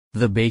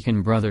The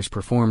Bacon Brothers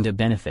performed a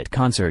benefit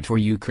concert for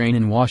Ukraine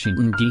in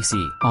Washington, D.C.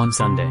 on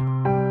Sunday.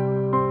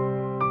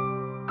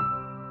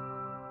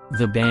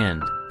 The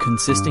band,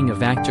 consisting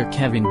of actor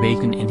Kevin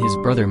Bacon and his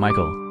brother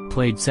Michael,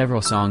 played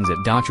several songs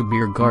at Dacha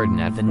Beer Garden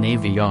at the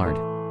Navy Yard.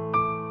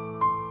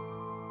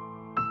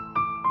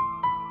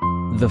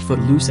 The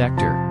Footloose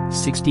actor,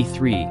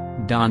 63,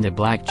 donned a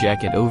black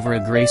jacket over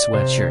a gray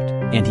sweatshirt,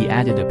 and he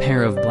added a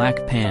pair of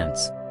black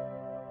pants.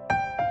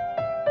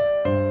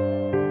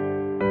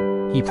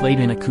 He played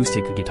an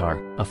acoustic guitar,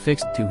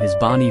 affixed to his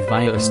body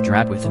via a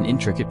strap with an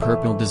intricate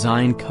purple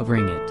design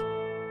covering it.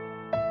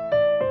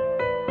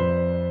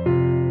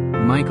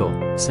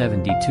 Michael,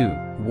 72,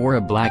 wore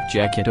a black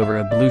jacket over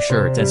a blue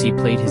shirt as he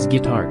played his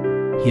guitar.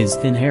 His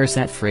thin hair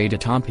sat frayed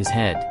atop his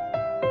head.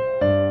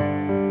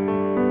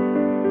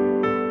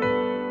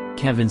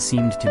 Kevin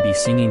seemed to be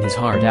singing his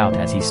heart out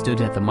as he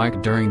stood at the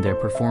mic during their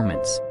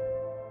performance.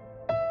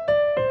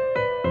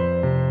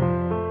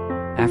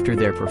 After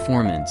their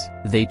performance,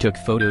 they took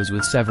photos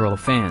with several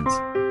fans.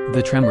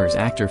 The Tremors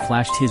actor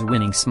flashed his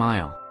winning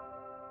smile.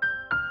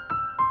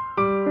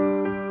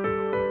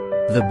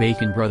 The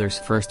Bacon Brothers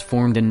first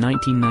formed in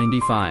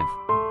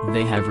 1995.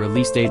 They have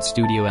released 8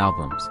 studio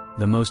albums,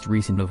 the most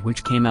recent of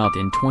which came out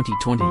in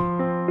 2020.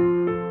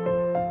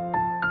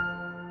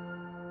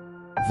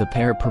 The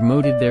pair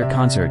promoted their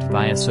concert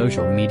via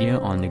social media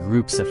on the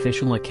group's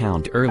official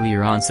account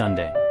earlier on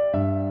Sunday.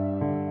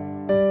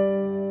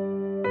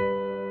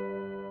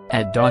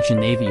 At Dacha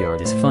Navy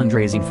Yard is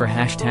fundraising for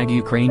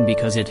 #Ukraine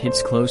because it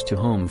hits close to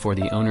home for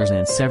the owners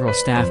and several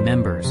staff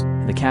members.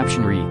 The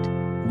caption read,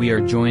 "We are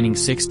joining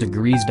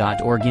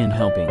 6degrees.org in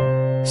helping.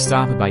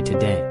 Stop by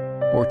today."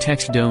 Or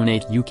text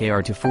donate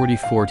UKR to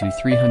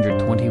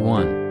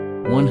 442-321.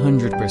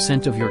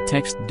 100% of your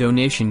text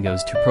donation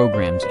goes to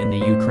programs in the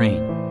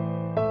Ukraine.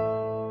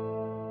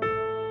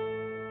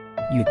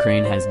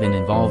 Ukraine has been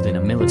involved in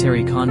a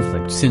military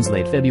conflict since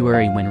late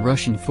February when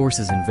Russian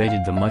forces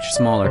invaded the much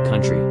smaller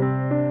country.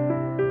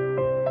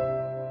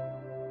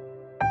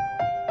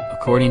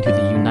 According to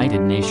the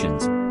United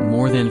Nations,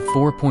 more than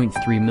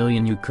 4.3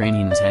 million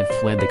Ukrainians have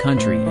fled the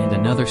country and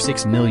another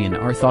 6 million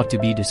are thought to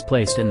be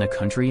displaced in the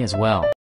country as well.